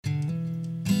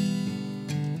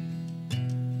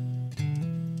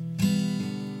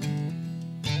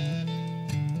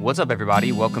What's up,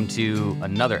 everybody? Welcome to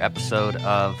another episode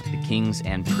of the Kings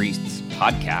and Priests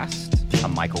podcast.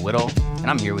 I'm Michael Whittle,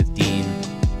 and I'm here with Dean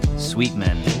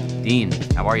Sweetman. Dean,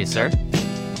 how are you, sir?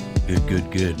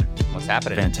 Good. What's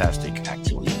happening? Fantastic,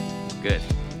 actually. Good.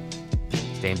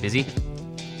 Staying busy?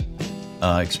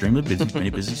 Extremely busy. Been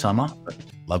a busy summer.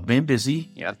 Love being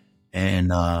busy. Yeah. And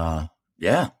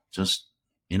just,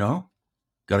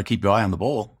 got to keep your eye on the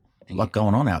ball. A lot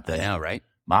going on out there. Yeah, right?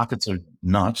 Markets are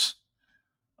nuts.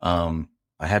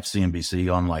 I have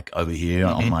CNBC on over here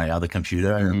on my other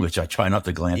computer, which I try not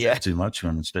to glance at too much,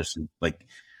 and especially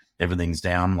everything's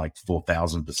down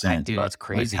 4,000%. Dude, that's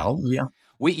crazy. Yeah.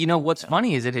 What's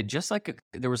funny is it had just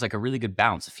there was a really good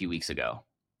bounce a few weeks ago,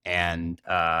 and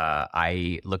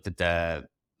I looked at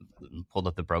pulled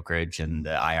up the brokerage and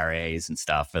the IRAs and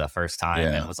stuff for the first time,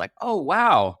 and was like, oh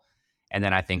wow. And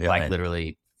then I think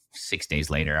literally 6 days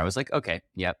later, I was like, okay,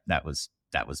 yep, that was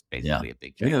basically a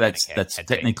big jump. That's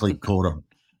technically called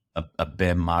a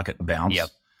bear market bounce. Yep.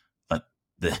 But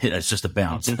it's just a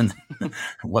bounce. And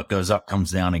what goes up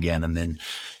comes down again. And then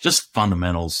just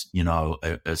fundamentals,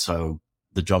 so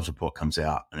the jobs report comes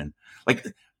out. And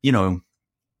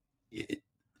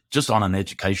just on an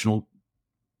educational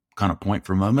kind of point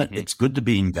for a moment, it's good to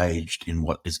be engaged in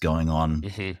what is going on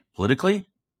politically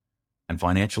and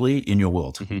financially in your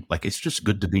world. It's just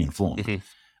good to be informed.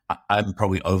 I'm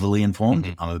probably overly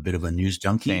informed. I'm a bit of a news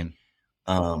junkie. Same.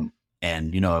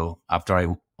 And,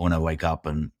 after when I wake up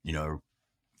and,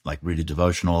 read a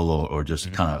devotional or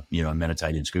just kind of,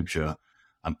 meditate in scripture,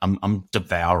 I'm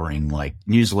devouring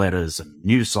newsletters and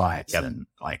news sites and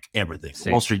everything.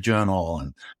 Same. Wall Street Journal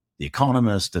and The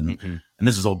Economist. And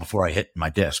this is all before I hit my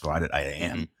desk right at 8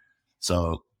 a.m.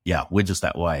 So yeah, we're just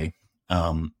that way.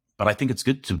 But I think it's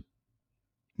good to,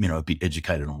 be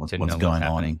educated on what's going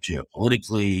on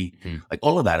geopolitically.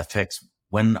 All of that affects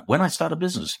when I start a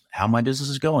business, how my business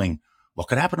is going, what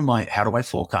could happen to how do I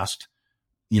forecast,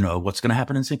 what's going to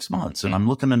happen in 6 months? And I'm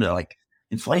looking into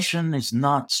inflation is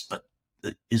nuts, but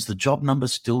is the job number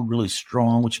still really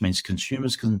strong, which means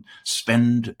consumers can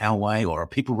spend our way, or are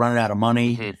people running out of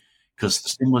money because the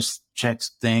stimulus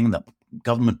checks thing, the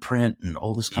government print and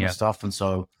all this kind of stuff. And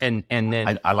so, and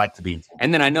then I like to be,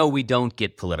 and then I know we don't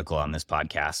get political on this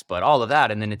podcast, but all of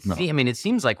that. And then it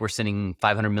seems like we're sending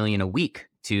 $500 million a week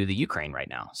to the Ukraine right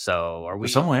now. So are we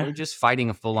just fighting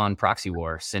a full on proxy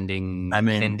war, sending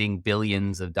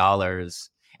billions of dollars,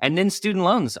 and then student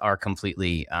loans are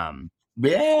completely,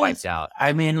 wiped out.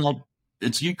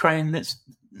 It's Ukraine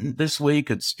this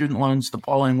week, it's student loans the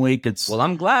following week.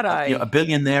 I'm glad a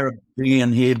billion there, a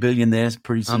billion here, $billion there.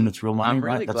 Pretty soon it's real money. I'm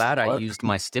really glad I used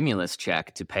my stimulus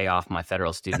check to pay off my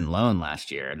federal student loan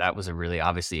last year. That was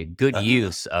obviously a good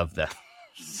use of the.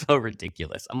 So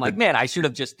ridiculous. I'm like, man, I should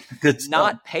have just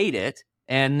not paid it,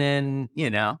 and then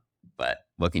But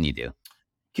what can you do?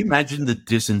 Can you imagine the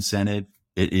disincentive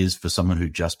it is for someone who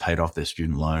just paid off their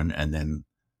student loan, and then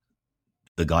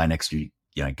the guy next to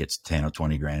you, gets 10 or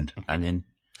 20 grand? I mean,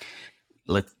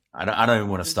 I don't even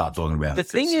want to start talking about it. The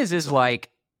thing is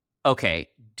okay,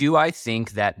 do I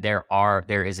think that there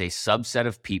is a subset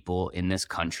of people in this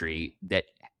country that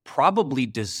probably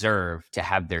deserve to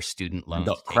have their student loans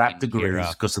got crap degrees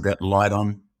because they got lied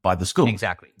on by the school?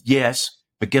 Exactly. Yes,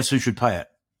 but guess who should pay it?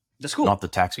 The school. Not the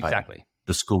taxpayer. Exactly.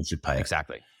 The school should pay it.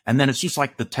 Exactly. And then it's just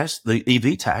like the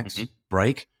EV tax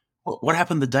break. What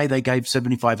happened the day they gave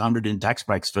 $7,500 in tax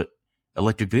breaks for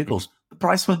electric vehicles? The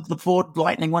price of the Ford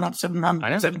Lightning went up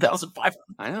 $7,500.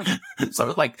 I know.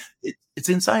 So it's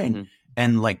insane.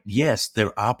 And yes,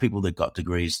 there are people that got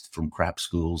degrees from crap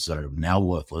schools that are now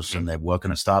worthless, and they're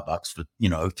working at Starbucks for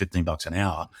 $15 an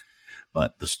hour.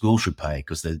 But the school should pay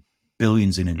because there's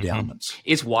billions in endowments.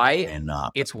 It's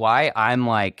why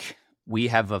I'm we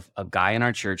have a guy in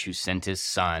our church who sent his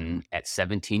son at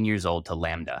 17 years old to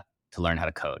Lambda to learn how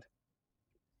to code.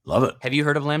 Love it. Have you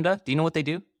heard of Lambda? Do you know what they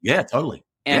do? Yeah, totally.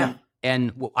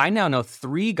 And I now know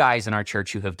 3 guys in our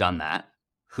church who have done that,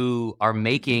 who are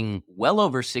making well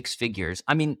over 6 figures.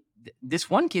 I mean, this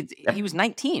one kid, he was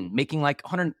 19, making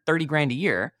 130 grand a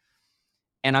year.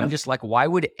 And I'm just like, why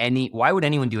would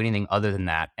anyone do anything other than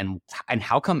that? And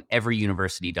how come every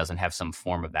university doesn't have some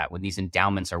form of that when these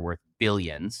endowments are worth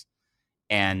billions?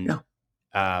 And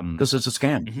because it's a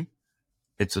scam.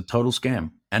 It's a total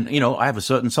scam. And, I have a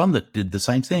certain son that did the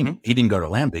same thing. He didn't go to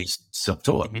Lambda, he's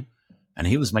self-taught. And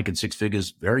he was making 6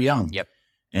 figures very young. Yep.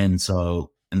 And the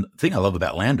thing I love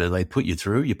about Lambda, they put you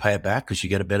through, you pay it back because you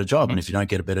get a better job. And if you don't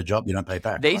get a better job, you don't pay it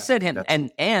back. They said him,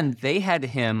 and they had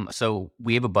him. So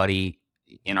we have a buddy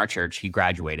in our church. He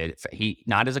graduated. He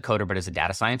not as a coder, but as a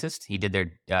data scientist. He did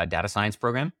their data science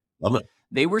program. Love it.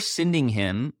 They were sending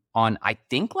him on, I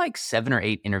think, 7 or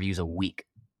 8 interviews a week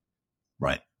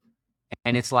Right.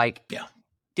 And it's like, Yeah.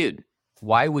 dude,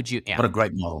 why would you? Yeah. What a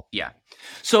great model. Yeah.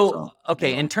 So okay,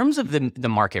 anyway. in terms of the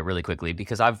market, really quickly,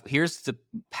 because here's the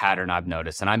pattern I've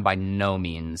noticed, and I'm by no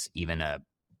means even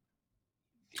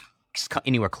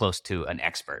anywhere close to an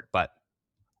expert, but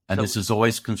this is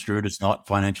always construed as not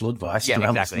financial advice. Yeah, to our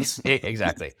exactly, listeners.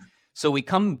 exactly. So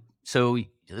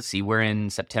let's see, we're in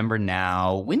September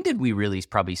now. When did we really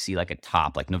probably see like a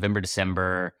top? Like November,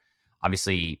 December.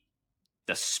 Obviously,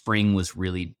 the spring was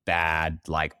really bad.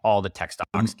 Like all the tech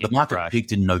stocks The market crushed.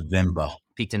 peaked in November.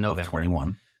 Peaked in November. Of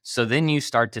 21. So then you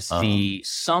start to see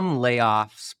some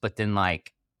layoffs, but then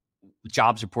like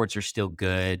jobs reports are still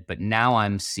good. But now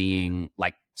I'm seeing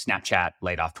like Snapchat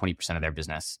laid off 20% of their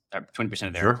business, or 20%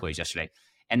 of their employees yesterday.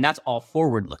 And that's all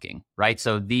forward looking, right?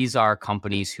 So these are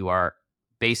companies who are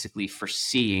basically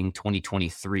foreseeing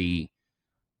 2023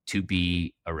 to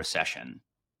be a recession.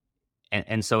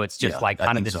 And so it's just like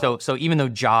kind of this. So even though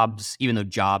jobs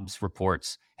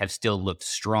reports have still looked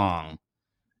strong,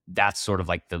 that's sort of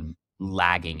like the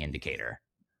lagging indicator,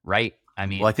 right? I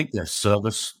mean, well, I think their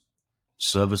service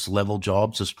level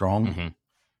jobs are strong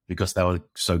because they were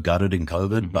so gutted in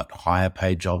COVID, but higher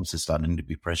paid jobs are starting to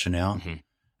be pressure now.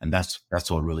 And that's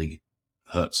what really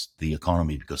hurts the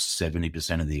economy, because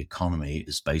 70% of the economy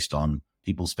is based on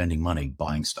people spending money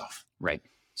buying stuff. Right.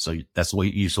 So that's why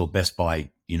you saw Best Buy,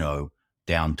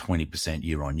 down 20%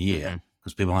 year on year,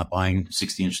 because people aren't buying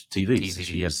 60-inch TVs this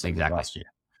year, exactly. last year.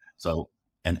 So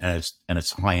and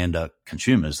it's high end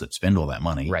consumers that spend all that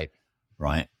money,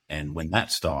 right? And when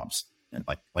that stops, and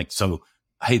so,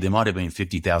 hey, there might have been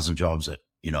 50,000 jobs at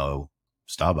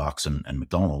Starbucks and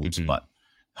McDonald's, but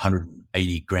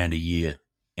 180 grand a year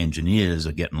engineers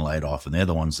are getting laid off, and they're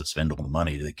the ones that spend all the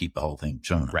money to keep the whole thing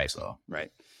churning. Right. So,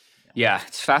 right. Yeah,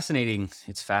 it's fascinating.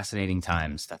 It's fascinating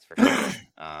times, that's for sure.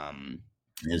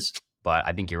 it is. But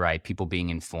I think you're right. People being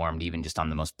informed, even just on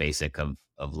the most basic of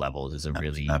levels, is a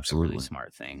really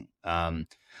smart thing.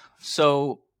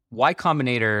 So Y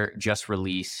Combinator just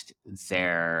released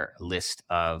their list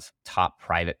of top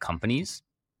private companies.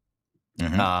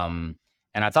 And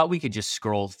I thought we could just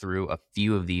scroll through a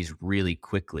few of these really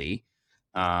quickly.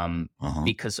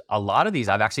 Because a lot of these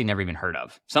I've actually never even heard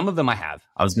of. Some of them I have.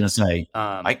 I was going to say,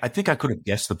 I think I could have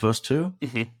guessed the first two.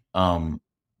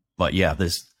 But yeah,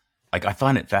 I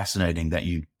find it fascinating that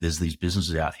there's these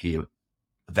businesses out here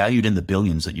valued in the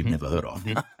billions that you've never heard of.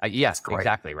 Yes,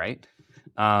 exactly. Right.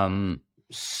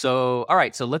 So, all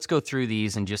right. So let's go through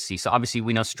these and just see. So obviously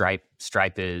we know Stripe.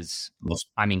 Stripe is,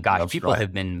 people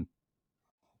have been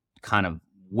kind of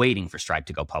waiting for Stripe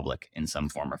to go public in some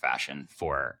form or fashion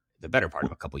for the better part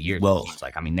of a couple of years. Well, it seems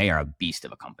like, they are a beast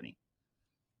of a company.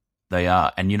 They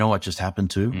are. And you know what just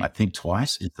happened too? I think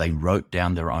twice, is they wrote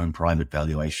down their own private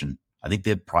valuation. I think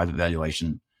their private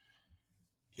valuation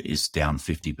is down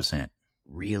 50%.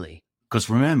 Really? Because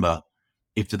remember,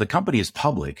 if the company is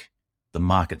public, the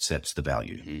market sets the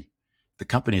value. The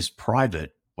company is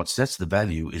private, what sets the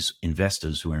value is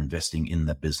investors who are investing in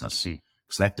the business.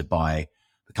 Because they have to buy,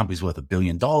 the company's worth $1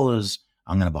 billion.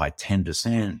 I'm going to buy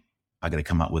 10%. I got to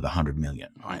come up with 100 million,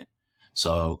 right?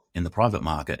 So in the private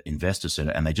market, investors said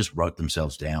it, and they just wrote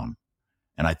themselves down.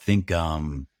 And I think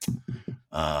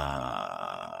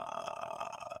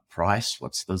Price,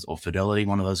 or Fidelity,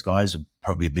 one of those guys, are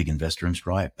probably a big investor in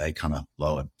Stripe. They kind of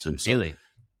lowered too. So really?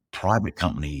 Private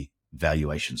company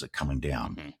valuations are coming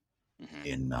down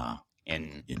in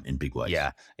big ways.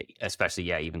 Yeah,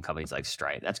 especially even companies like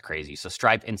Stripe. That's crazy. So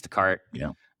Stripe, Instacart.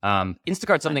 Yeah.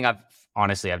 Instacart's something I've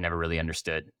never really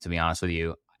understood, to be honest with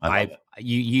you.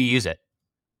 You use it.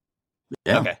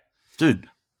 Yeah. Okay. Dude,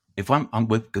 if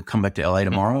we'll come back to LA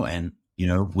tomorrow, and we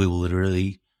will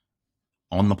literally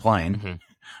on the plane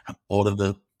order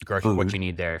the food, what you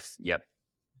need there. Yep.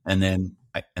 And then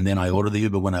I order the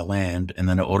Uber when I land, and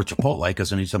then I order Chipotle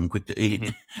because I need something quick to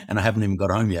eat, and I haven't even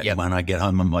got home yet. When I get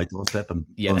home on my doorstep, and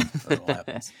boom,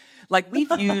 like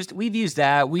we've used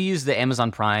that. We use the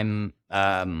Amazon Prime,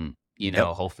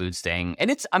 Whole Foods thing,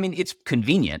 and it's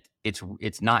convenient.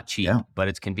 It's not cheap, but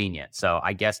it's convenient. So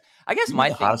I guess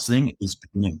the hardest thing is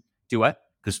beginning. Do what?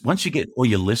 Because once you get all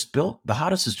your list built, the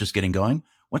hardest is just getting going.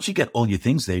 Once you get all your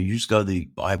things there, you just go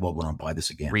I want to buy this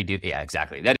again. Redo. Yeah,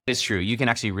 exactly. That is true. You can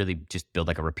actually really just build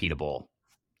like a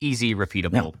easy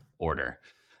repeatable order.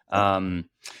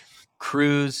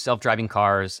 Cruise, self-driving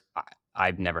cars.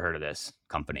 I've never heard of this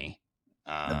company.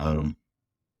 Number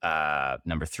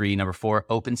 4,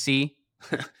 OpenSea,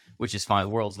 which is fine. The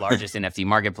world's largest NFT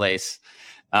marketplace.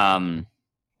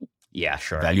 Yeah,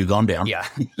 sure. Value gone down. Yeah.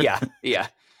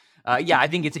 I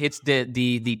think it's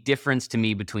the difference to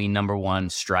me between number 1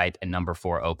 Stripe and number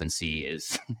 4 OpenSea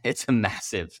is it's a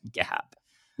massive gap.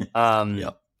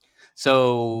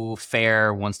 So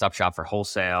fair, one-stop shop for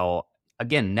wholesale.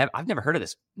 Again, I've never heard of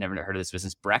this. Never heard of this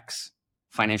business. Brex,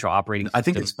 financial operating system. I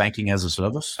think it's banking as a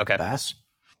service. Okay. BaaS.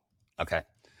 Okay.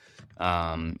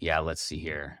 Yeah, let's see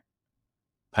here.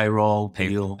 Payroll,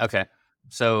 deal. Okay.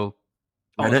 So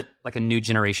Reddit. Like a new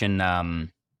generation,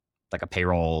 like a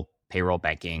payroll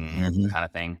banking kind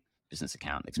of thing. Business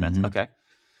account expense. Okay.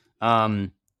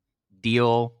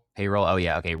 Deal, payroll. Oh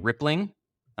yeah. Okay. Rippling.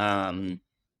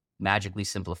 Magically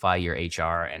simplify your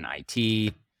HR and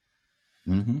IT.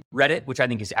 Reddit, which I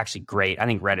think is actually great. I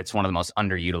think Reddit's one of the most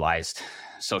underutilized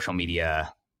social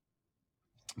media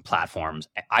platforms.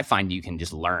 I find you can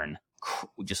just learn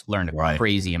a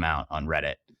crazy amount on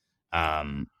Reddit.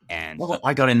 And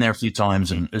I got in there a few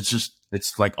times, and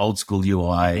it's like old school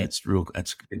UI. It's a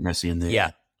bit messy in there.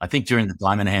 Yeah. I think during the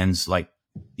Diamond Hands,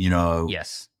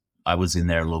 yes, I was in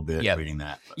there a little bit reading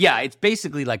that. Yeah, it's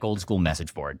basically like old school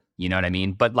message board. You know what I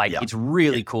mean? But it's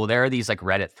really cool. There are these like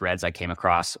Reddit threads I came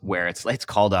across where it's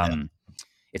called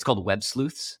Web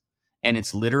Sleuths, and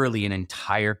it's literally an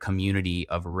entire community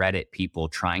of Reddit people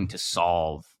trying to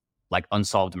solve like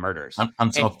unsolved murders,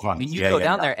 unsolved crimes. I mean, you go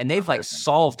down there and they've like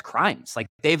solved crimes, like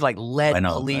they've like led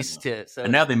police to. So,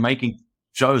 and now they're making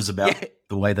shows about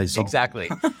the way they solve.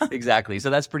 Exactly. So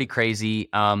that's pretty crazy.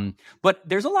 But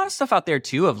there's a lot of stuff out there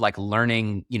too of like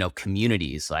learning,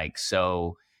 communities. Like,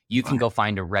 so you can go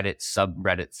find a Reddit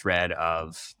subreddit thread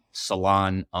of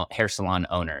hair salon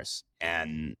owners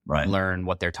and learn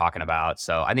what they're talking about.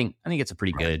 So I think it's a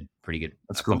pretty good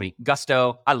That's company. Cool.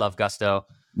 Gusto. I love Gusto.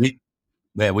 We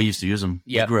used to use them.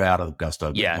 We grew out of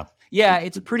Gusto. Yeah,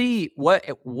 it's a pretty. What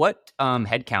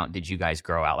headcount did you guys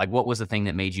grow out? Like, what was the thing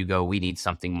that made you go, we need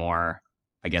something more,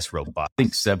 I guess, robust? I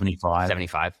think 75.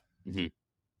 75. Mm-hmm.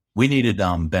 We needed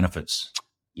benefits.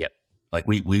 Yep. Like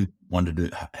we wanted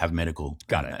to have medical.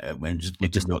 Got it. And just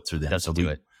do it through them. So do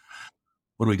it.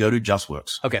 What do we go to?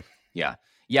 JustWorks. Okay. Yeah.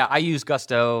 I use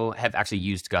Gusto. Have actually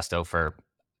used Gusto for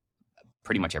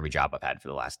pretty much every job I've had for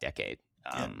the last decade,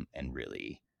 and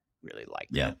really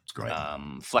liked it. Yeah, it's great.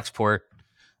 Flexport.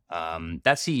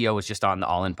 That CEO was just on the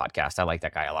All In podcast. I like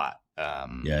that guy a lot.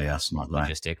 Smart guy.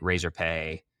 Logistic, Razor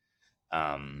Pay.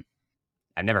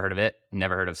 I've never heard of it.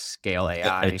 Never heard of Scale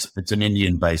AI. It's an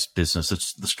Indian-based business.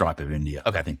 It's the Stripe of India.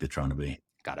 Okay. I think they're trying to be.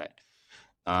 Got it.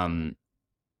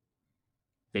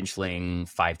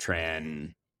 Benchling,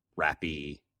 Fivetran,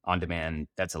 Rappi, On Demand.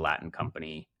 That's a Latin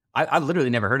company. I've literally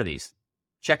never heard of these.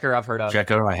 Checker, I've heard of.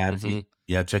 Checker, I had. Mm-hmm.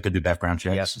 Yeah, Checker do background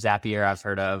checks. Yep. Zapier, I've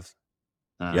heard of.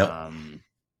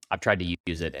 I've tried to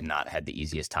use it and not had the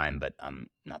easiest time, but I'm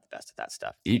not the best at that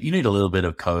stuff. You need a little bit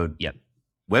of code. Yep.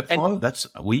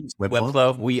 Webflow. We use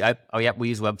Webflow. We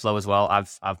use Webflow as well.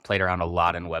 I've played around a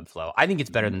lot in Webflow. I think it's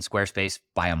better than Squarespace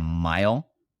by a mile.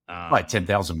 By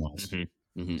 10,000 miles.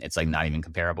 Mm-hmm. Mm-hmm. It's like not even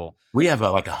comparable. We have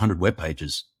like 100 web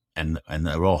pages, and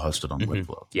they're all hosted on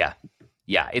Webflow. Yeah.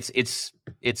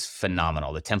 It's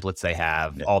phenomenal. The templates they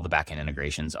have, all the backend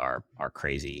integrations are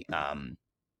crazy.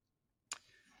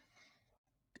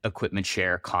 Equipment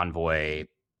Share, Convoy,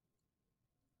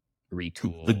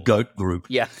 Retool. The GOAT group.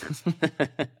 Yeah.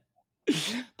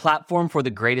 Platform for the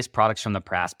greatest products from the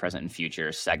past, present, and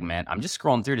future segment. I'm just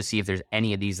scrolling through to see if there's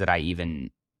any of these that I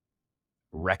even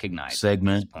recognize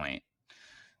segment. At this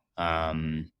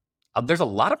point. There's a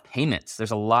lot of payments.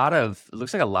 It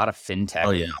looks like a lot of fintech.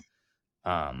 Oh, yeah.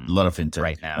 A lot of fintech.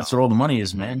 Right now. That's where all the money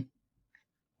is, man.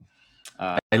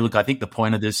 Hey, look, I think the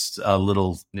point of this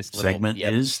little segment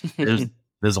is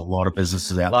there's a lot of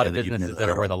businesses out there. A lot of businesses that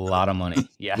are worth a lot of money.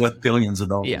 Yeah. Worth billions of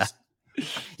dollars. Yeah.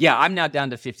 Yeah, I'm now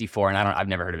down to 54, and I've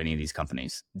never heard of any of these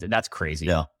companies. That's crazy.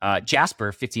 Yeah.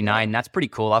 Jasper 59, that's pretty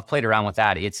cool. I've played around with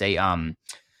that. It's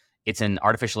an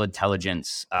artificial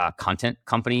intelligence content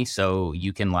company, so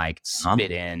you can like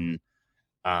spit in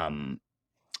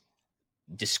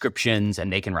descriptions,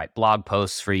 and they can write blog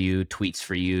posts for you, tweets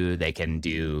for you. They can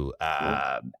do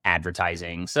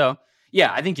advertising. So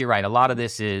yeah, I think you're right. A lot of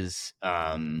this is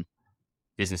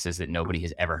businesses that nobody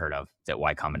has ever heard of, that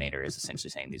Y Combinator is essentially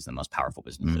saying these are the most powerful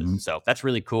businesses. Mm-hmm. So that's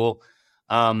really cool.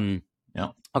 Okay,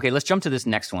 let's jump to this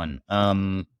next one.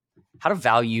 How to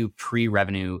value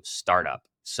pre-revenue startup.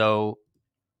 So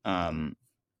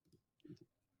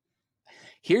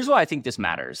here's why I think this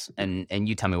matters. And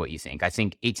you tell me what you think. I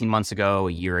think 18 months ago,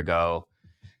 a year ago,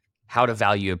 how to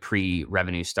value a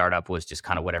pre-revenue startup was just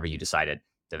kind of whatever you decided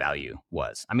the value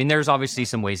was. I mean, there's obviously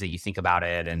some ways that you think about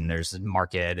it, and there's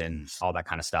market and all that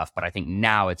kind of stuff. But I think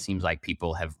now it seems like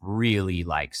people have really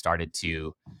like started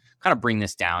to kind of bring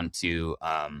this down to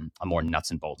a more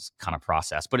nuts and bolts kind of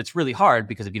process. But it's really hard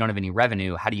because if you don't have any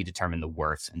revenue, how do you determine the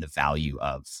worth and the value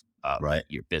of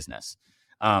your business?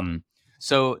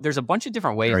 So there's a bunch of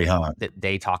different ways Very hard. that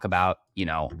they talk about,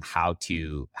 how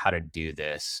to do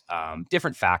this,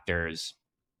 different factors.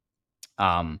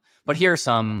 But here are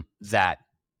some that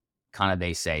kind of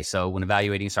they say. So when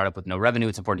evaluating a startup with no revenue,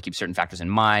 it's important to keep certain factors in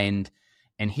mind.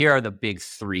 And here are the big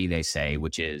three they say,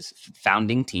 which is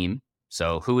founding team.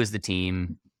 So who is the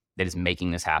team that is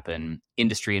making this happen?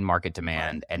 Industry and market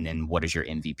demand, and then what is your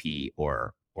MVP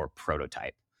or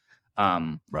prototype?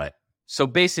 Right. So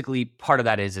basically, part of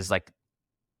that is like,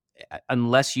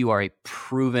 unless you are a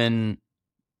proven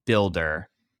builder,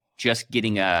 just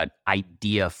getting an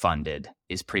idea funded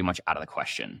is pretty much out of the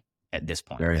question at this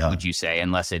point. Very hard. Would you say,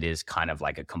 unless it is kind of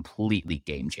like a completely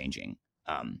game-changing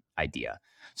idea?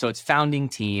 So it's founding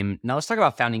team. Now let's talk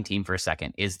about founding team for a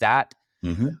second. Is that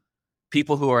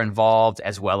people who are involved,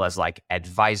 as well as like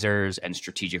advisors and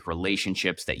strategic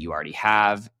relationships that you already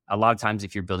have? A lot of times,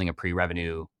 if you're building a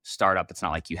pre-revenue startup, it's not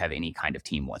like you have any kind of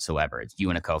team whatsoever. It's you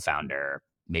and a co-founder,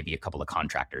 maybe a couple of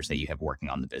contractors that you have working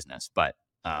on the business. But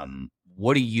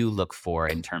what do you look for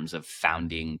in terms of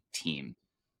founding team?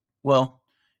 Well,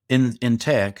 in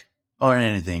tech or in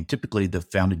anything, typically the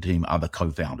founding team are the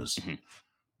co-founders,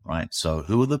 right? So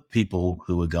who are the people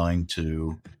who are going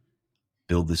to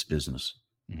build this business,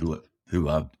 who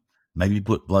are maybe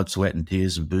put blood, sweat, and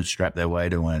tears and bootstrap their way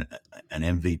to an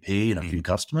MVP and a few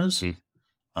customers,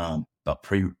 but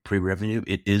pre-revenue,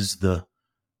 it is the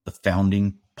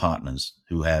founding partners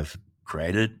who have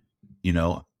created,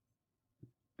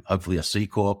 hopefully a C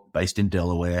Corp based in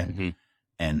Delaware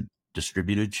and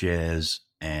distributed shares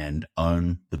and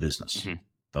own the business.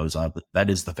 That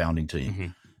is the founding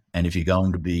team. And if you're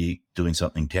going to be doing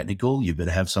something technical, you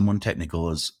better have someone technical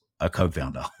as a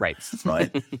co-founder. Right.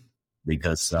 Right.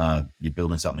 Because you're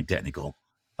building something technical.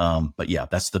 But yeah,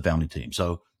 that's the founding team.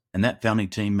 So, and that founding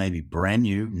team may be brand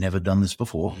new, never done this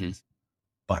before,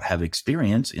 but have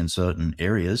experience in certain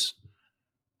areas.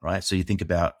 Right. So you think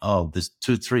about, there's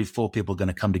 2, 3, 4 people going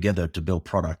to come together to build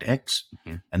product X.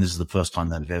 And this is the first time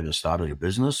they've ever started a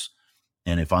business.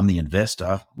 And if I'm the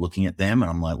investor looking at them and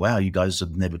I'm like, wow, you guys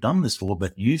have never done this before,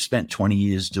 but you've spent 20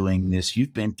 years doing this.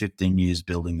 You've been 15 years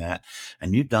building that,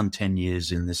 and you've done 10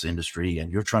 years in this industry,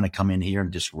 and you're trying to come in here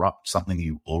and disrupt something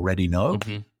you already know.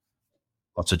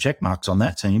 Lots of check marks on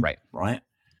that team. Right.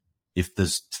 If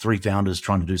there's 3 founders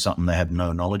trying to do something they have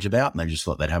no knowledge about and they just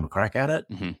thought they'd have a crack at it,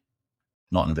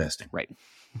 not investing. Right.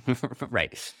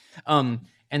 Right.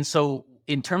 And so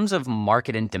in terms of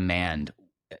market and demand,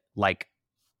 like,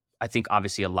 I think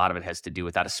obviously a lot of it has to do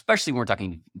with that, especially when we're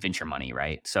talking venture money,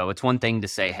 right? So it's one thing to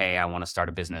say, hey, I want to start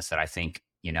a business that I think,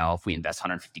 if we invest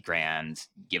 150 grand,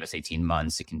 give us 18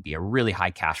 months, it can be a really high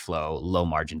cash flow, low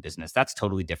margin business. That's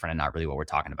totally different and not really what we're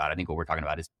talking about. I think what we're talking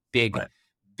about is big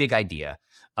idea.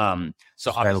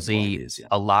 So obviously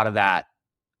a lot of that,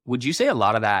 would you say a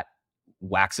lot of that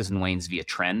waxes and wanes via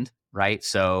trend, right?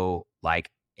 So like,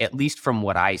 at least from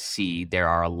what I see, there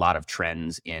are a lot of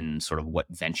trends in sort of what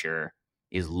venture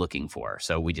is looking for.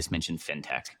 So we just mentioned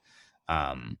fintech.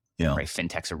 Right?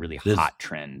 Fintech's a really hot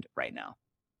trend right now.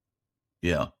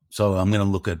 Yeah. So I'm going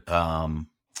to look at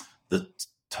the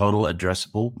total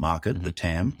addressable market, the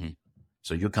TAM.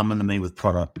 So you're coming to me with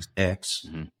product X,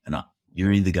 and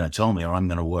you're either going to tell me or I'm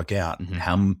going to work out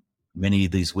how many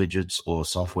of these widgets or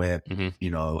software,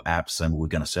 apps, and we're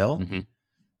going to sell.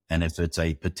 And if it's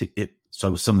a particular,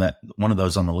 so one of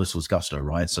those on the list was Gusto,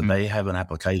 right? So they have an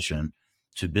application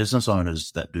to business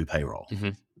owners that do payroll.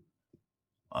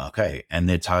 Okay. And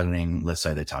they're targeting, let's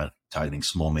say they're targeting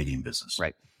small, medium business,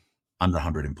 right? Under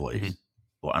 100 employees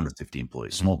or under 50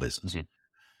 employees, small business.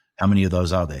 How many of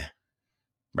those are there?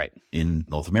 Right. In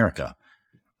North America?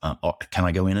 Or can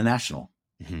I go international?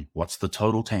 What's the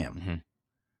total TAM?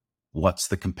 What's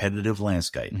the competitive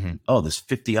landscape? There's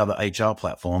 50 other HR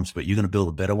platforms, but you're going to build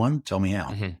a better one? Tell me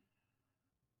how.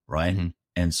 Right.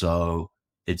 And so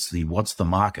it's what's the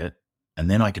market? And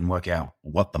then I can work out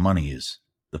what the money is,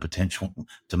 the potential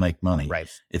to make money. Right.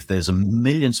 If there's 1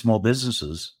 million small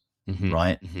businesses,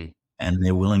 right, and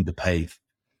they're willing to pay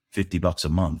 $50 a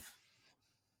month,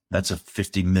 that's a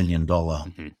 $50 million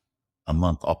a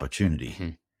month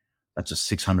opportunity. That's a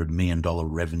 $600 million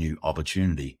revenue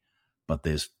opportunity. But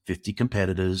there's 50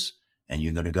 competitors, and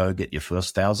you're going to go get your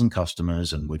first 1,000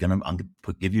 customers, and I'm going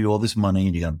to give you all this money,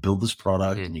 and you're going to build this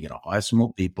product, and you're going to hire some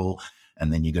more people,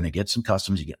 and then you're going to get some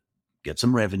customers, you get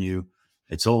some revenue.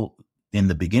 It's all in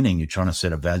the beginning. You're trying to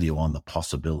set a value on the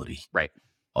possibility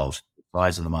of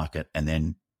size of the market, and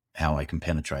then how I can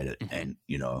penetrate it and,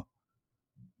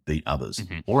 beat others.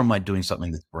 Or am I doing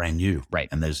something that's brand new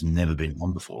and there's never been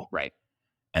one before?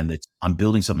 And I'm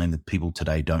building something that people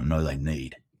today don't know they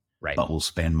need. Right. but we'll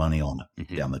spend money on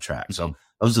it down the track. So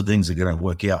those are things that are going to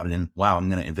work out. And then, wow, I'm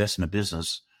going to invest in a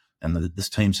business, and this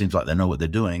team seems like they know what they're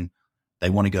doing. They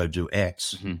want to go do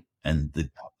X, and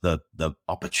the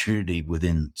opportunity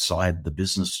within inside the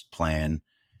business plan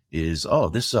is,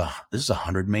 this is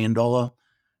 $100 million,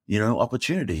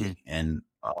 opportunity, and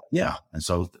and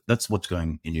so that's what's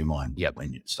going in your mind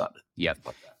when you started.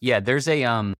 Yeah, there's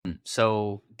a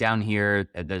so down here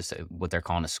there's what they're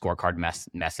calling a scorecard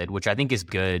method, which I think is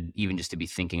good, even just to be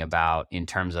thinking about in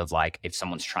terms of like if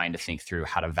someone's trying to think through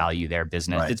how to value their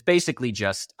business. It's basically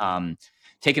just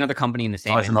take another company in the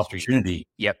same industry. An opportunity.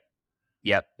 Yep.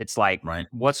 It's like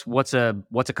what's a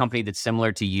company that's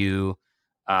similar to you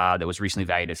that was recently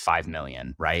valued at $5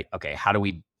 million, right? Okay, how do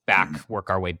we work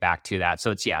our way back to that?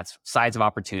 So it's size of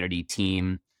opportunity,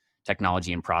 team,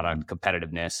 technology and product,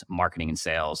 competitiveness, marketing and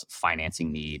sales,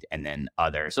 financing need, and then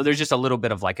other. So there's just a little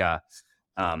bit of like a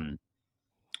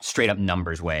straight up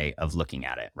numbers way of looking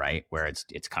at it, right? Where it's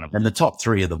kind of, and the top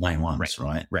three are the main ones,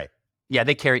 right? Right. Yeah,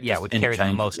 they carry would carry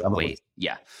the most weight.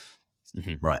 Yeah.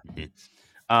 Right.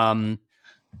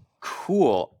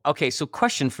 Cool. Okay, so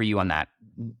question for you on that.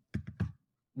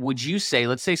 Would you say,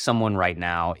 let's say someone right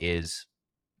now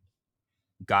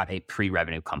got a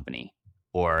pre-revenue company,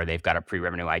 or they've got a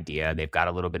pre-revenue idea, they've got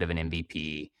a little bit of an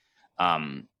MVP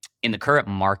in the current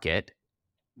market,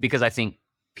 because I think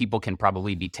people can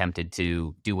probably be tempted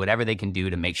to do whatever they can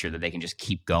do to make sure that they can just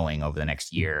keep going over the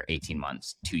next year, 18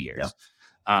 months, 2 years.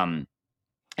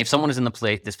 If someone is in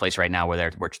this place right now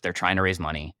where they're trying to raise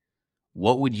money,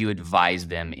 what would you advise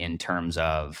them in terms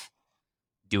of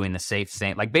doing the safe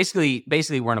thing? Like basically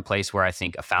we're in a place where I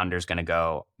think a founder is going to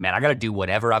go, man, I got to do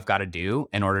whatever I've got to do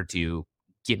in order to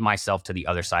get myself to the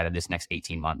other side of this next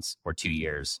 18 months or 2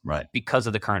 years, right? Because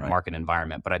of the current market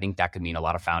environment. But I think that could mean a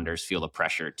lot of founders feel the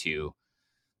pressure to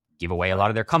give away a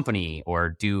lot of their company or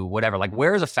do whatever. Like,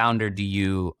 where as a founder do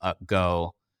you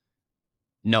go,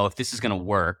 no, if this is going to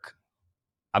work,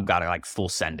 I've got to like full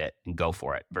send it and go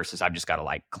for it, versus I've just got to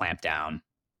like clamp down,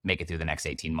 make it through the next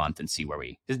 18 months and see where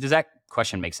does that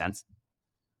question make sense?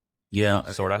 Yeah,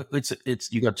 sort of.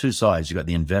 It's you got two sides. You got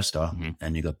the investor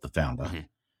and you got the founder. And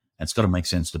it's got to make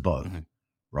sense to both,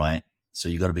 right? So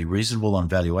you got to be reasonable on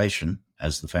valuation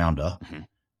as the founder,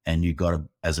 and you got to,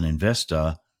 as an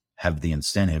investor, have the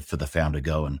incentive for the founder to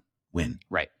go and win.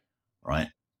 Right.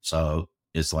 So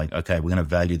it's like, okay, we're going to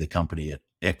value the company at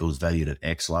X. It was valued at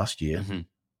X last year.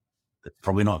 It's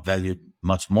probably not valued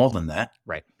much more than that,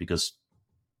 right? Because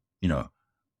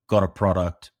got a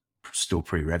product still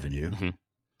pre-revenue,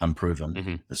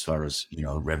 unproven as far as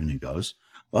revenue goes,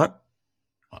 but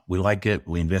we like it.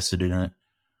 We invested in it.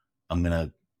 I'm going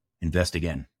to invest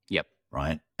again. Yep.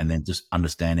 Right. And then just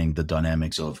understanding the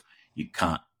dynamics of the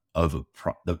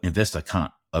investor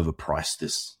can't overprice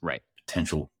this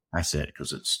potential asset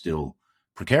because it's still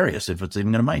precarious if it's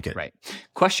even going to make it. Right.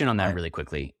 Question on that really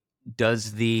quickly.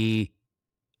 Let's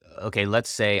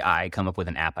say I come up with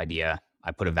an app idea.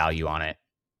 I put a value on it.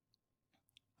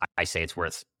 I say it's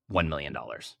worth $1 million.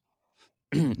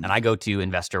 And I go to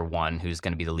investor one, who's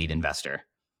going to be the lead investor.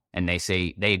 And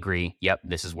they agree, yep,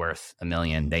 this is worth $1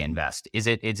 million. They invest. Is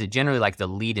it generally like the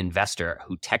lead investor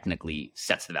who technically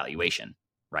sets the valuation,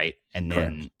 right? And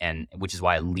then, and which is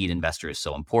why a lead investor is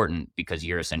so important, because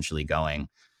you're essentially going,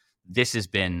 this has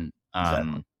been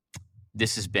not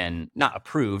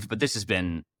approved, but this has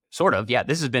been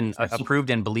this has been approved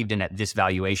and believed in at this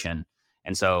valuation.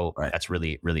 And so that's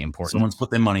really, really important. Someone's put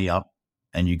their money up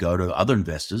and you go to other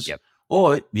investors,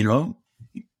 or, you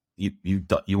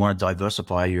want to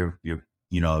diversify your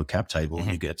cap table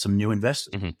and you get some new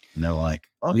investors and they're like,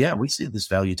 oh yeah, we see this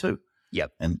value too.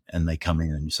 Yep. And they come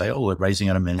in and you say, oh, we're raising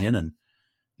at $1 million, and,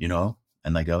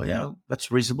 and they go, yeah,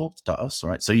 that's reasonable to us.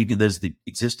 Right. So there's the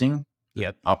existing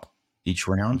up each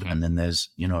round. And then there's,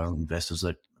 investors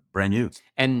that brand new.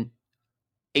 And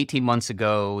 18 months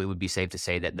ago, it would be safe to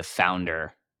say that the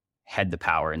founder had the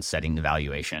power in setting the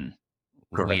valuation.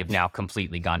 Correct. We have now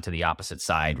completely gone to the opposite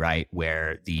side, right?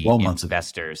 Where the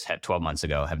investors had 12 months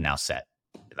ago have now set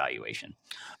the valuation.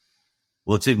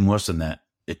 Well, it's even worse than that.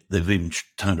 They've even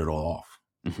turned it all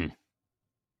off.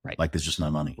 Right. Like there's just no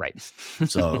money. Right.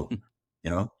 So,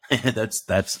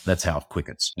 that's how quick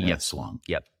it's swung.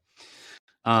 Yep.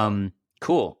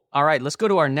 Cool. All right, let's go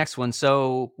to our next one.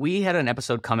 So we had an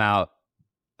episode come out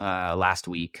last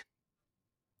week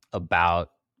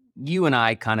about you and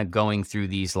I kind of going through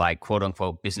these like quote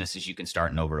unquote businesses you can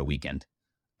start in over a weekend.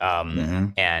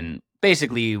 And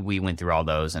basically we went through all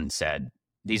those and said,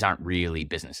 these aren't really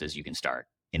businesses you can start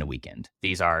in a weekend.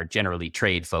 These are generally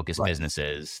trade focused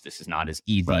businesses. This is not as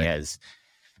easy as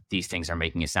these things are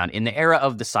making it sound. In the era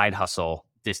of the side hustle,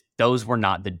 those were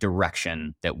not the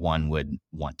direction that one would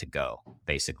want to go,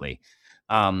 basically.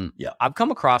 I've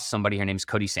come across somebody, her name's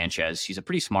Cody Sanchez. She seems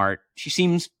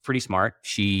pretty smart.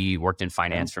 She worked in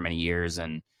finance for many years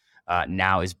and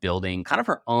now is building kind of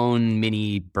her own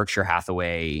mini Berkshire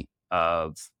Hathaway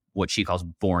of what she calls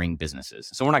boring businesses.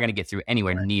 So we're not going to get through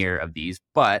anywhere near of these,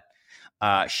 but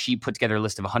she put together a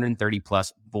list of 130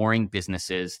 plus boring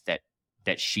businesses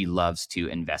that she loves to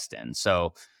invest in.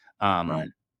 So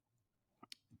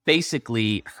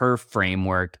basically her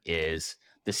framework is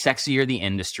the sexier the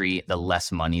industry, the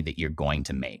less money that you're going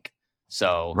to make.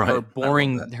 So her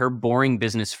boring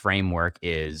business framework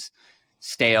is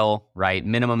stale, right?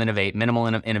 Minimal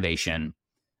innovation,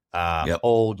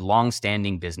 old,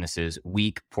 long-standing businesses,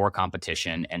 weak, poor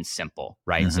competition, and simple,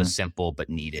 right? So simple but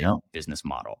needed business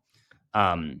model.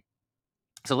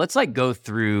 So let's go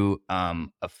through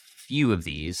a few of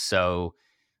these. So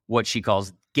what she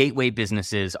calls gateway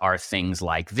businesses are things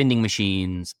like vending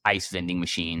machines, ice vending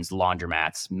machines,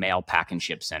 laundromats, mail pack and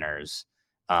ship centers,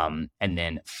 and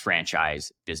then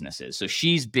franchise businesses. So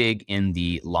she's big in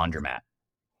the laundromat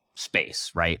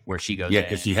space, right? Where she goes,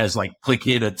 because she has click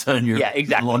here to turn your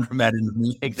laundromat into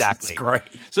me. Exactly. It's great.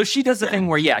 So she does the thing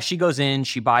where, she goes in,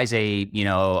 she buys a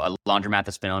laundromat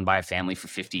that's been owned by a family for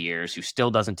 50 years, who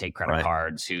still doesn't take credit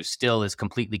cards, who still is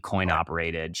completely coin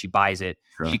operated. She buys it,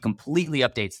 she completely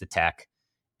updates the tech,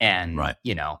 and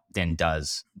then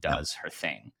does her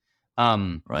thing.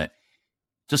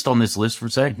 Just on this list for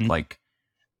a sec,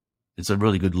 it's a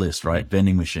really good list, right?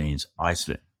 Vending machines, ice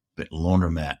fit,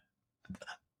 laundromat.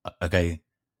 Okay,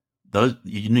 those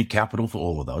you need capital for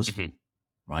all of those,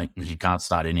 right? Because you can't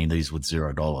start any of these with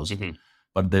 $0.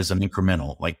 But there's an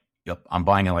incremental. I'm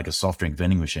buying a soft drink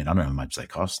vending machine. I don't know how much they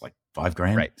cost,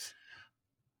 $5,000,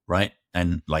 right?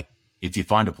 And if you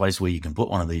find a place where you can put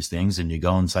one of these things and you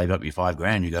go and save up your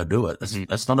 $5,000, you go do it.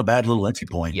 That's not a bad little entry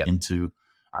point into.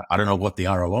 I don't know what the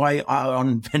ROI are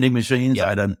on vending machines.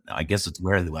 I guess it's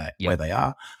where they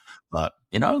are. But,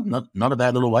 not a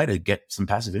bad little way to get some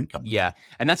passive income. Yeah.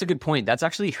 And that's a good point. That's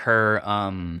actually her,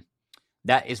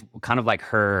 that is kind of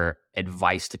her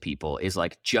advice to people is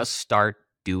just start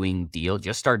doing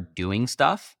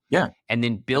stuff. Yeah. And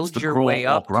then build your way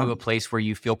up to a place where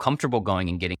you feel comfortable going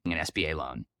and getting an SBA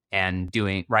loan and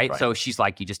doing, right? So she's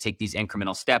you just take these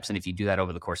incremental steps. And if you do that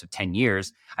over the course of 10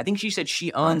 years, I think she said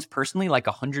she owns personally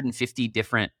 150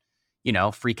 different,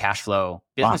 free cash flow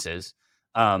businesses.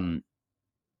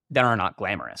 That are not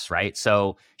glamorous, right?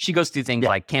 So she goes through things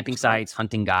like camping sites,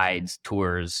 hunting guides,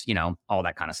 tours, all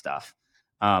that kind of stuff.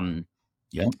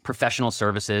 Professional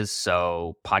services,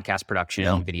 so podcast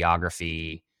production,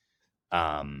 videography,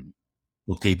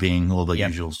 bookkeeping, all the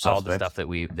usual stuff. All the stuff that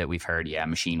we've heard. Yeah,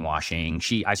 machine washing.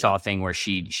 I saw a thing where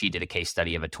she did a case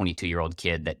study of a 22-year-old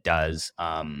kid that does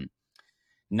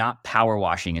not power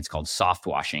washing, it's called soft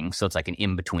washing. So it's an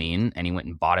in-between. And he went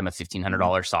and bought him a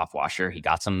 $1,500 soft washer. He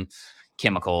got some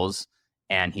chemicals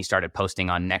and he started posting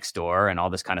on Nextdoor and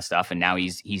all this kind of stuff. And now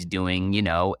he's doing,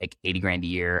 $80,000 a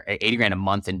year, $80,000 a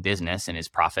month in business. And his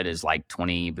profit is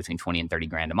between 20 and 30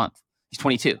 grand a month. He's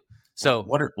 22. So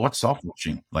what's soft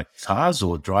washing? Cars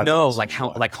or driving? No, like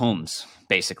homes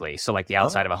basically. So the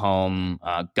outside of a home,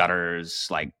 gutters,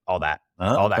 all that,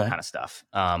 that kind of stuff.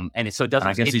 And it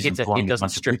doesn't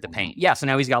strip the paint. Yeah. So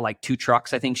now he's got 2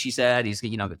 trucks. I think she said he's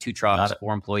got 2 trucks,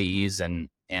 4 employees and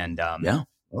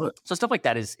so stuff like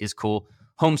that is cool.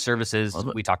 Home services,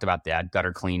 we talked about that,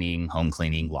 gutter cleaning, home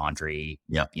cleaning, laundry,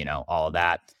 all of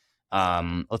that.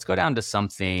 Let's go down to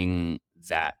something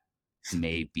that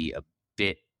may be a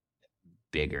bit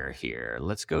bigger here.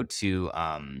 Let's go to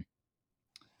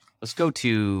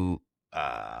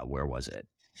where was it?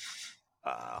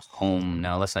 Home.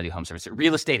 No, let's not do home services.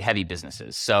 Real estate heavy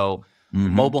businesses. So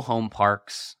mobile home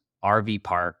parks, RV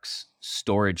parks,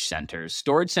 storage centers.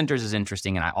 Storage centers is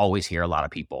interesting, and I always hear a lot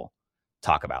of people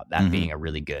talk about that being a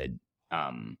really good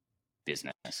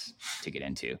business to get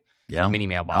into. Yeah, mini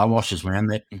mailbox. Car washes, man.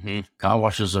 Car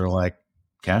washes are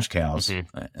cash cows,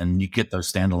 and you get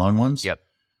those standalone ones. Yep.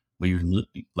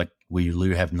 Where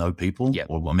you have no people,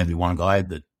 or maybe one guy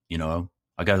that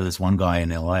I go to this one guy in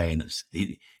LA, and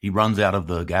he runs out of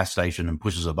the gas station and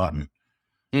pushes a button.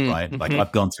 Right,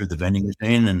 I've gone through the vending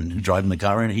machine and driving the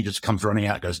car in. He just comes running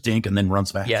out, goes dink, and then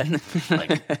runs back. Yeah,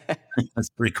 that's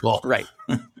pretty cool, right?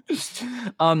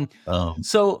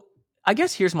 So I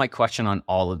guess here's my question on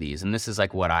all of these, and this is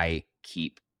what I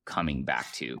keep coming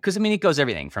back to, because it goes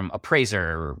everything from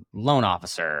appraiser, loan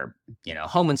officer,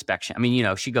 home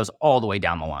inspection. She goes all the way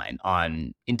down the line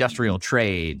on industrial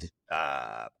trade,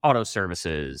 auto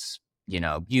services.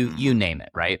 You name it,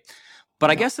 right? But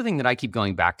I guess the thing that I keep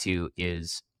going back to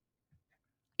is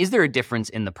is there a difference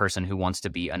in the person who wants to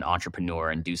be an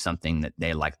entrepreneur and do something that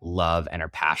they like love and are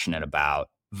passionate about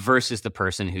versus the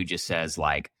person who just says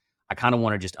like, I kind of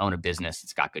want to just own a business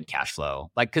that's got good cash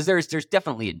flow? Like, because there's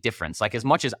definitely a difference. Like, as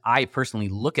much as I personally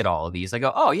look at all of these, I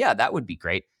go, oh yeah, that would be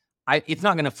great. It's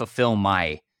not going to fulfill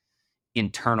my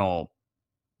internal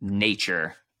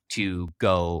nature to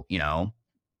go,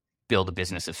 build a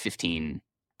business of 15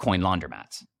 coin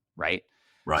laundromats, right?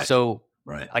 Right. So,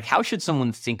 right. Like, how should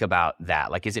someone think about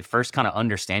that? Like, is it first kind of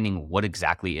understanding what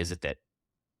exactly is it that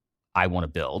I want to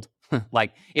build?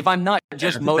 Like, if I'm not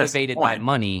just motivated by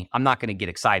money, I'm not going to get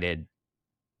excited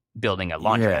building a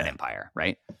laundromat empire,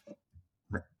 right?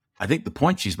 I think the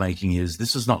point she's making is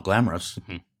this is not glamorous,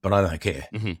 but I don't care.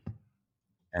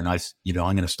 And I'm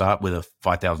going to start with a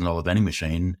 $5,000 vending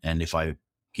machine. And if I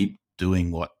keep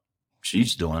doing what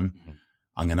she's doing,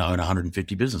 I'm going to own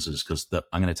 150 businesses because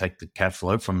I'm going to take the cash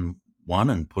flow from one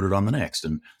and put it on the next.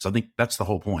 And so I think that's the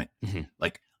whole point.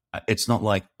 Like, it's not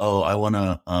like, oh, I want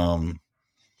to,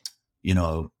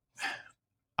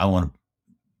 I want to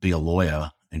be a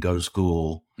lawyer and go to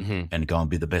school and go and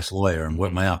be the best lawyer and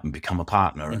work my up and become a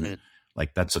partner. And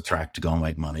like, that's a track to go and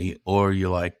make money. Or you're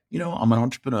like, I'm an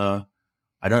entrepreneur.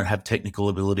 I don't have technical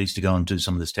abilities to go and do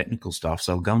some of this technical stuff.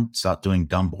 So I'll go and start doing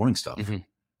dumb, boring stuff.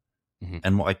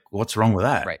 And like, what's wrong with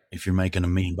that? Right. If you're making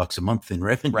 $1 million a month in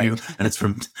revenue and it's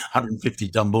from 150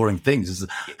 dumb, boring things,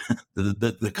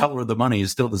 the color of the money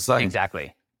is still the same.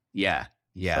 Exactly. Yeah.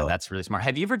 Yeah. So, that's really smart.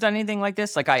 Have you ever done anything like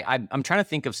this? Like I'm trying to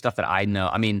think of stuff that I know.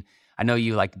 I mean, I know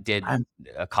you like did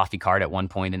a coffee cart at one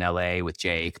point in LA with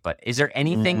Jake, but is there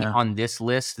anything on this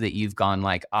list that you've gone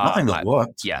like, nothing that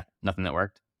worked? Yeah. Nothing that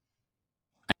worked.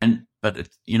 But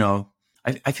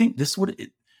I think this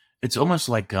it's almost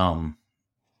like, go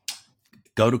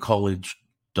to college,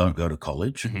 don't go to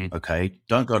college. Okay.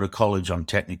 Don't go to college. I'm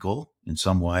technical in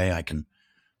some way. And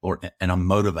I'm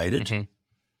motivated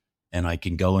and I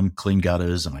can go and clean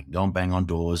gutters and I can go and bang on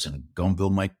doors and go and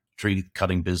build my tree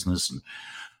cutting business. And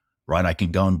I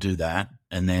can go and do that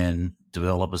and then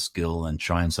develop a skill and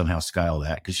try and somehow scale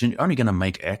that because you're only going to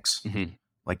make X.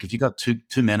 Like if you got two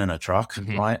men in a truck,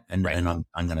 right? And I'm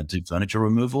going to do furniture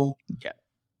removal. Yeah.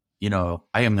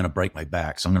 I am going to break my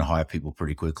back. So I'm going to hire people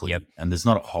pretty quickly. Yep. And there's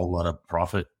not a whole lot of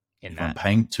profit in if that. I'm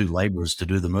paying 2 laborers to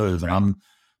do the move and I'm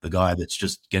the guy that's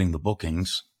just getting the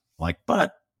bookings.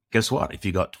 But guess what? If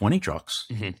you got 20 trucks,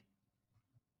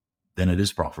 then it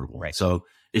is profitable. Right. So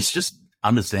it's just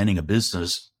understanding a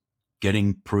business,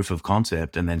 getting proof of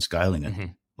concept and then scaling it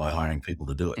by hiring people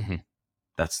to do it.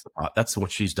 That's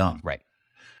what she's done. Right.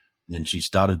 And she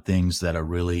started things that are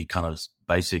really kind of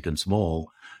basic and small.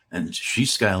 And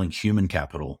she's scaling human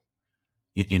capital,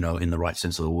 in the right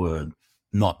sense of the word,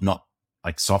 not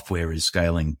like software is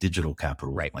scaling digital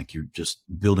capital. Right. Like you're just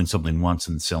building something once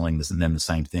and selling this and then the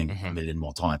same thing a million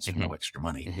more times for no extra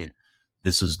money.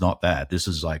 This is not that. This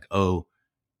is like, 2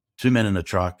 men in a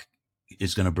truck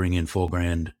is going to bring in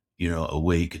 $4,000, a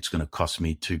week. It's going to cost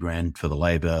me $2,000 for the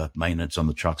labor. Maintenance on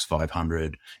the truck's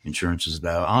 $500. Insurance is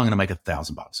about, I'm going to make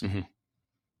 $1,000.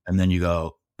 And then you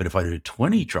go, but if I do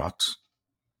 20 trucks,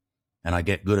 and I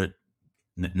get good at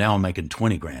now, I'm making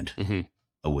 $20,000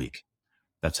 a week.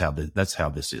 That's how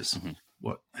this is.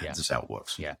 This is how it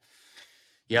works. Yeah.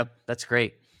 Yep. That's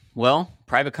great. Well,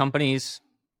 private companies,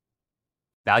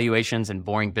 valuations, and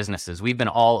boring businesses. We've been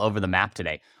all over the map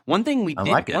today. One thing we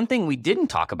didn't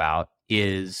talk about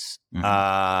is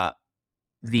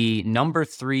the number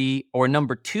 3 or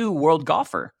number 2 world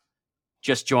golfer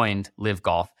just joined Live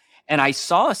Golf, and I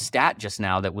saw a stat just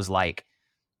now that was like,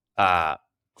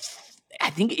 I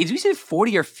think we said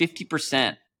 40 or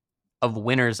 50% of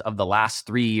winners of the last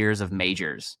 3 years of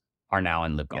majors are now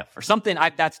in Live Golf or something.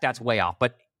 That's way off,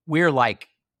 but we're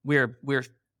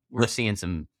seeing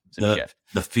some shift.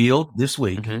 The field this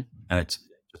week, and it's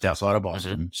just outside of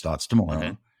Boston, starts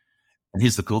tomorrow. And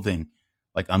here's the cool thing: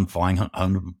 like I'm flying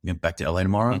home back to LA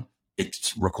tomorrow.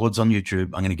 It records on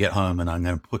YouTube. I'm going to get home and I'm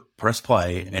going to press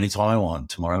play anytime I want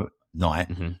tomorrow night.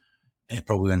 And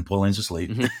probably when Pauline's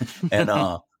asleep,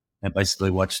 and basically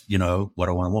watch, what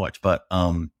I want to watch. But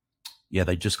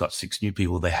they just got 6 new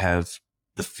people. They have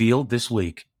the field this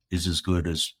week is as good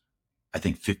as I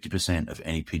think 50% of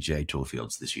any PGA Tour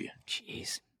fields this year.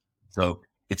 Jeez. So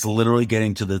it's literally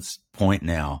getting to this point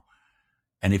now.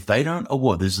 And if they don't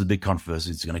award, this is a big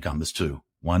controversy that's going to come. There's 2.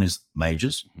 One is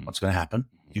majors. What's going to happen?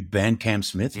 You ban Cam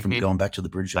Smith from going back to the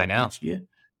British Open next year.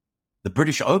 The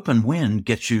British Open win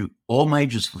gets you all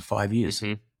majors for 5 years.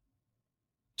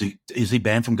 Is he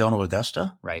banned from going to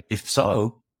Augusta? Right. If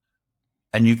so,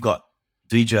 and you've got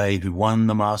DJ who won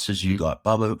the Masters, you got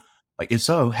Bubba. Like, if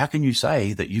so, how can you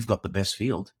say that you've got the best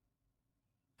field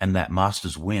and that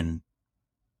Masters win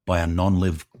by a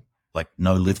non-live, like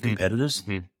no live competitors,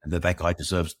 and that guy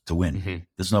deserves to win.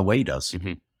 There's no way he does.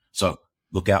 So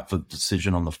look out for the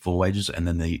decision on the 4 wages, and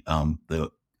then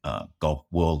the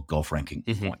world golf ranking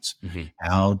points.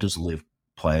 How does live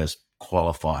players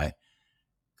qualify?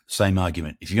 Same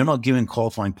argument. If you're not giving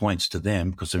qualifying points to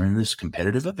them because they're in this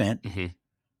competitive event,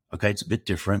 okay, it's a bit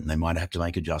different, and they might have to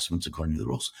make adjustments according to the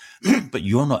rules. But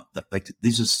you're not like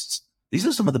these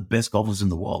are some of the best golfers in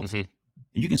the world.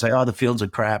 You can say, oh, the fields are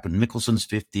crap, and Mickelson's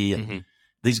 50, and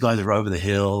these guys are over the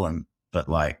hill, but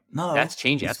like, no, that's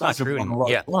changing. That's not true anymore.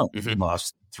 In the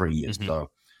last 3 years. So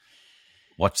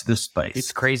watch this space.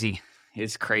 It's crazy.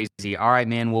 It's crazy. All right,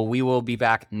 man. Well, we will be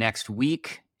back next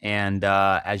week, and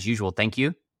as usual, thank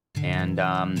you. And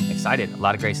excited. A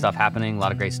lot of great stuff happening. A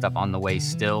lot of great stuff on the way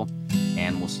still.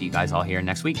 And we'll see you guys all here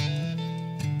next week.